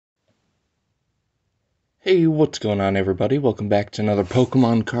Hey, what's going on everybody? Welcome back to another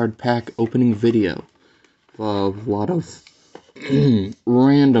Pokemon card pack opening video. A lot of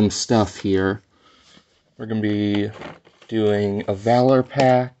random stuff here. We're going to be doing a Valor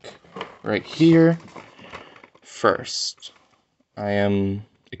pack right here. First, I am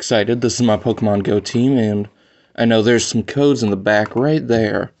excited. This is my Pokemon Go team, and I know there's some codes in the back right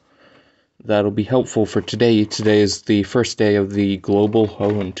there that'll be helpful for today. Today is the first day of the Global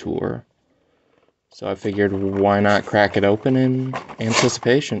Hoenn Tour. So I figured, why not crack it open in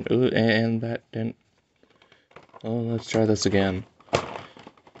anticipation? Ooh, and that didn't... Oh, let's try this again.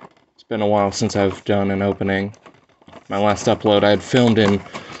 It's been a while since I've done an opening. My last upload I had filmed in,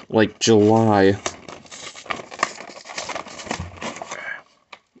 like, July.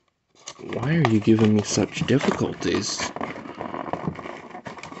 Why are you giving me such difficulties?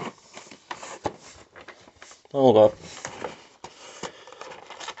 Hold up.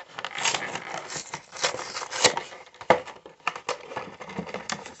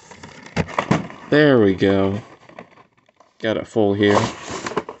 There we go. Got it full here.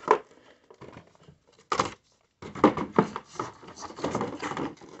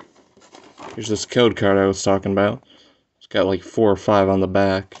 Here's this code card I was talking about. It's got like 4 or 5 on the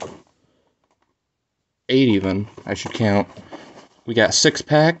back. 8 even, I should count. We got 6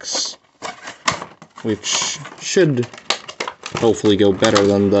 packs, which should hopefully go better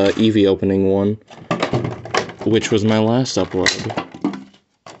than the Eevee opening one, which was my last upload.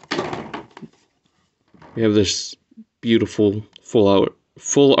 We have this beautiful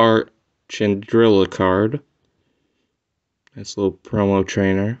full art Chandrilla card. Nice little promo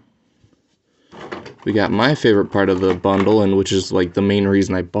trainer. We got my favorite part of the bundle, and which is like the main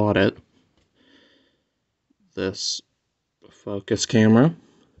reason I bought it. This focus camera.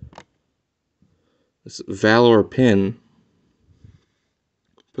 This Valor pin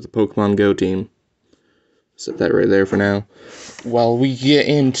for the Pokemon Go team. Set that right there for now. While we get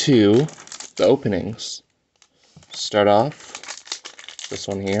into the openings. Start off this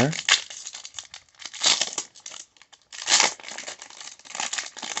one here.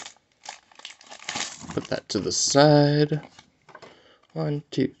 Put that to the side. 1,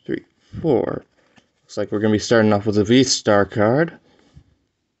 2, 3, 4. Looks like we're going to be starting off with a V-Star card.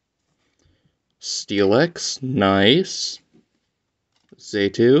 Steelix, nice.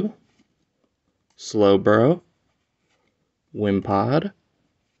 Zaytu, Slowbro, Wimpod,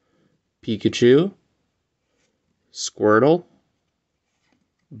 Pikachu, Squirtle,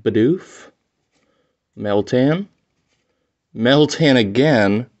 Bidoof, Meltan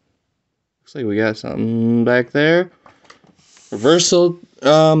again. Looks like we got something back there. Reverse Hollow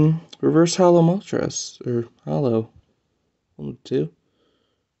Moltres, or Hollow. 1, 2.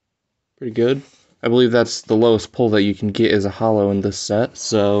 Pretty good. I believe that's the lowest pull that you can get as a Hollow in this set,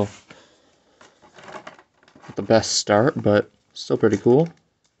 so not the best start, but still pretty cool.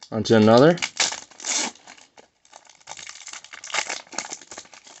 On to another.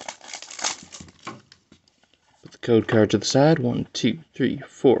 Put the code card to the side. 1, 2, 3,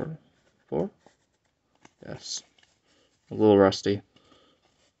 4. 4? Yes. A little rusty.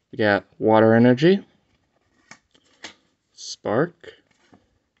 We got Water Energy, Spark,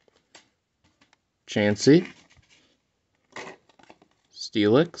 Chansey,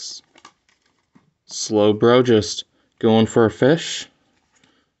 Steelix, Slowbro just going for a fish,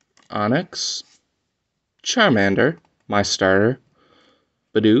 Onix, Charmander, my starter,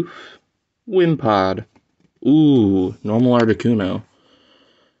 Bidoof, Wimpod. Ooh, normal Articuno.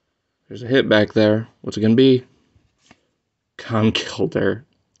 There's a hit back there. What's it gonna be? Conkeldurr.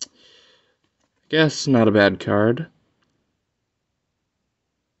 Guess not a bad card.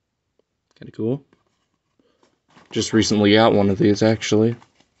 Kinda cool. Just recently got one of these, actually.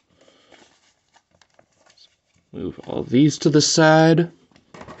 Move all these to the side.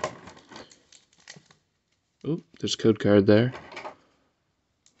 Oop, there's a code card there.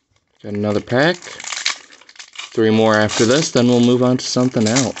 Got another pack. 3 more after this, then we'll move on to something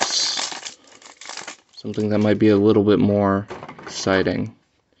else. Something that might be a little bit more exciting.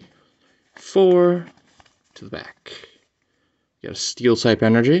 4 to the back. Got a Steel-type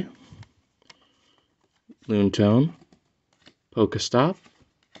Energy. Lunetone. Pokestop.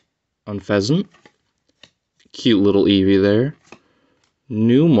 Unpheasant. Cute little Eevee there.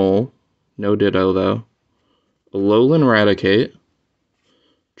 Numel. No Ditto, though. Alolan Raticate.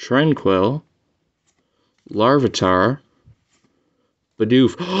 Tranquill. Larvitar.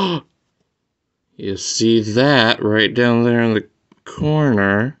 Bidoof. You see that right down there in the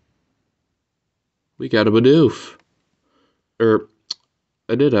corner? We got a Bidoof. Or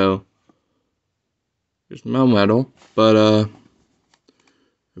a Ditto. There's Melmetal, but I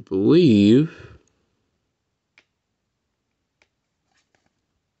believe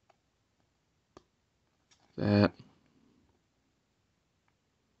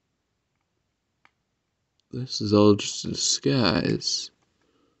This is all just a disguise.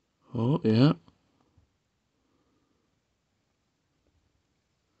 Oh, yeah.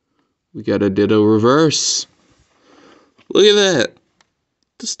 We got a Ditto reverse. Look at that.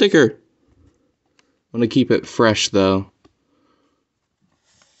 The sticker. I'm gonna keep it fresh, though.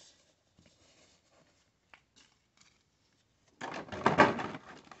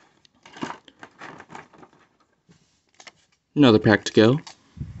 Another pack to go.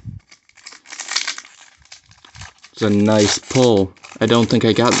 It's a nice pull. I don't think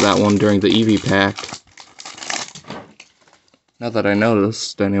I got that one during the Eevee pack. Not that I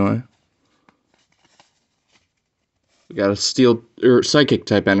noticed, anyway. We got a Steel or Psychic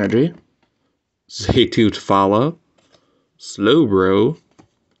type energy. Zaytooth Follow. Slowbro.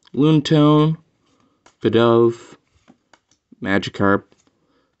 Lunatone. Pidove. Magikarp.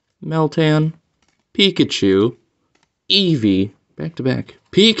 Meltan. Pikachu. Eevee. Back to back.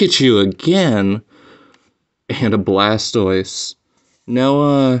 Pikachu again. And a Blastoise.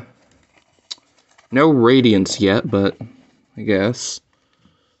 No Radiance yet, but I guess.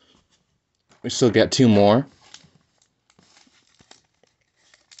 We still got two more.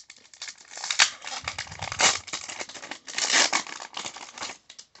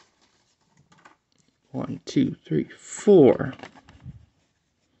 One, two, three, four.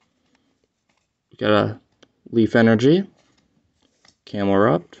 We got a Leaf Energy.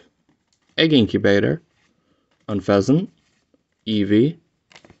 Camelrupt. Egg Incubator. Unpheasant, Eevee,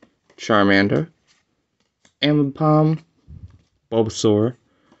 Charmander, Ambipom, Bulbasaur,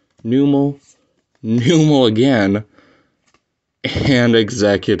 Numel again, and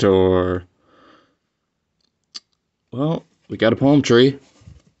Executor. Well, we got a palm tree.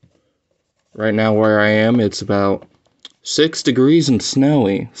 Right now where I am, it's about 6 degrees and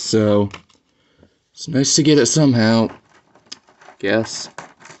snowy, so it's nice to get it somehow, guess.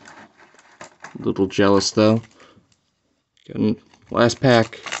 A little jealous though. Getting last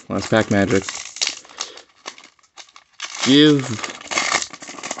pack magic. Give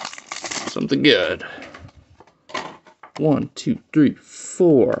something good. 1, 2, 3,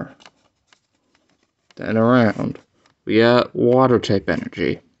 4. Then around. We got Water type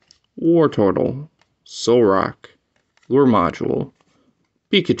energy. Wartortle. Solrock. Lure Module.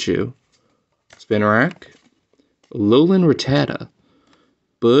 Pikachu. Spinarak. Alolan Rattata.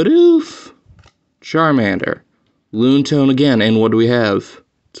 Bidoof. Charmander. Lunatone again, and what do we have?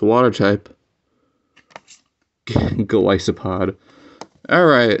 It's a water type. Golisopod.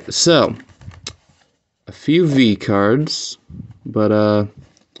 Alright, so a few V cards, but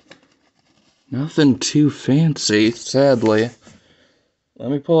nothing too fancy, sadly. Let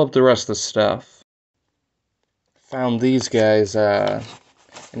me pull up the rest of the stuff. Found these guys in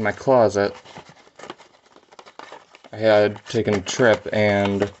my closet. I had taken a trip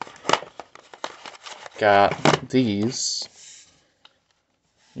and got these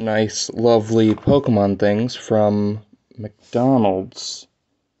nice, lovely Pokemon things from McDonald's.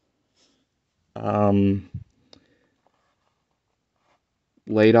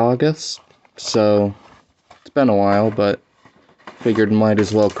 Late August, so it's been a while, but figured might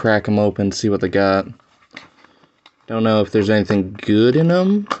as well crack them open, see what they got. Don't know if there's anything good in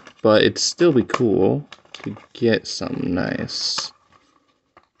them, but it'd still be cool to get something nice.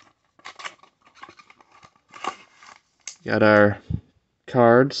 Got our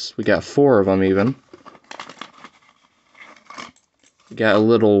cards. We got 4 of them even. We got a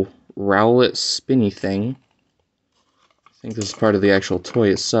little Rowlet spinny thing. I think this is part of the actual toy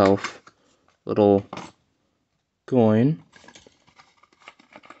itself. Little coin.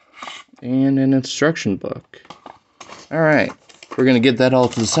 And an instruction book. Alright. We're going to get that all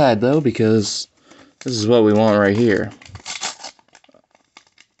to the side though, because this is what we want right here.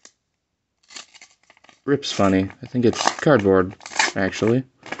 Rip's funny. I think it's cardboard, actually.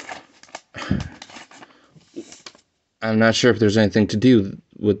 I'm not sure if there's anything to do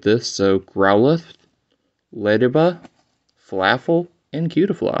with this, so Growlithe, Ladybug, Falafel, and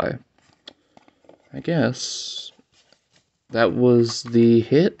Cutiefly. I guess that was the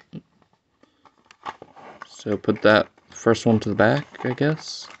hit. So put that first one to the back, I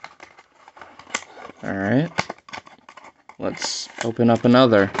guess. Alright. Let's open up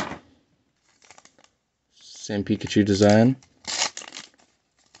another. Same Pikachu design.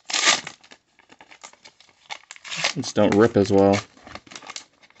 These don't rip as well.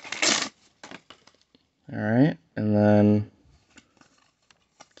 Alright, and then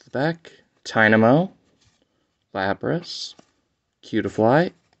to the back, Tynamo, Lapras,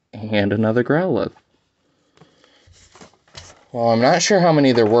 Cutiefly, and another Growlithe. Well, I'm not sure how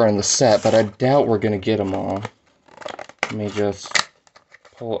many there were in the set, but I doubt we're going to get them all. Let me just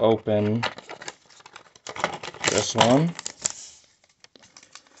pull open this one.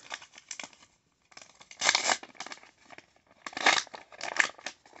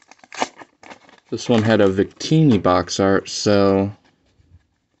 This one had a Victini box art, so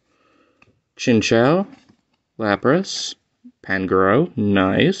Chinchou, Lapras, Pangoro,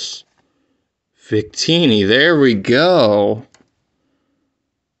 nice. Victini, there we go.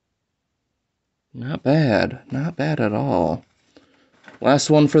 Not bad, not bad at all. Last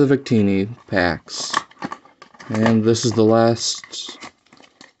one for the Victini packs. And this is the last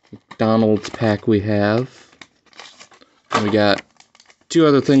McDonald's pack we have. And we got 2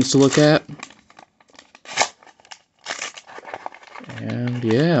 other things to look at. And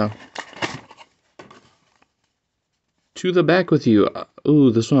yeah. To the back with you.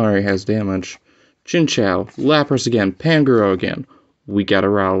 Ooh, this one already has damage. Chinchou, Lapras again, Pangoro again. We gotta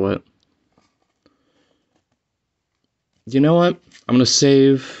Rowlet. You know what? I'm gonna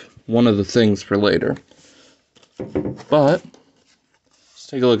save one of the things for later. But let's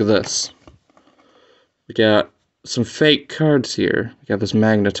take a look at this. We got some fake cards here. We got this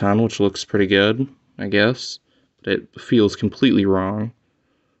Magneton, which looks pretty good, I guess. But it feels completely wrong.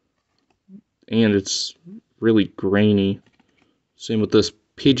 And it's really grainy. Same with this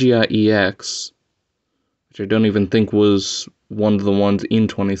Pidgeot EX, which I don't even think was one of the ones in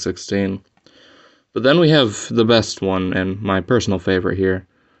 2016. But then we have the best one, and my personal favorite here.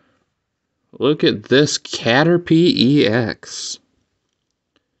 Look at this Caterpie EX.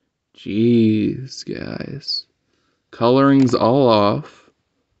 Jeez, guys. Coloring's all off.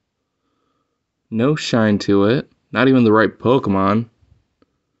 No shine to it. Not even the right Pokemon.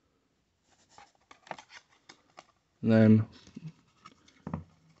 And then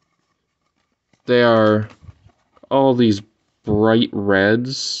they are all these bright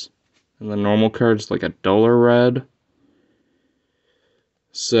reds. And the normal card's like a duller red.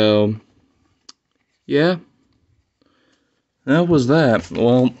 So, yeah. That was that.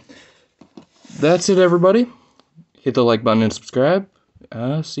 Well, that's it, everybody. Hit the like button and subscribe.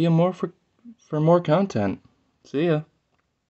 See you more for more content. See ya.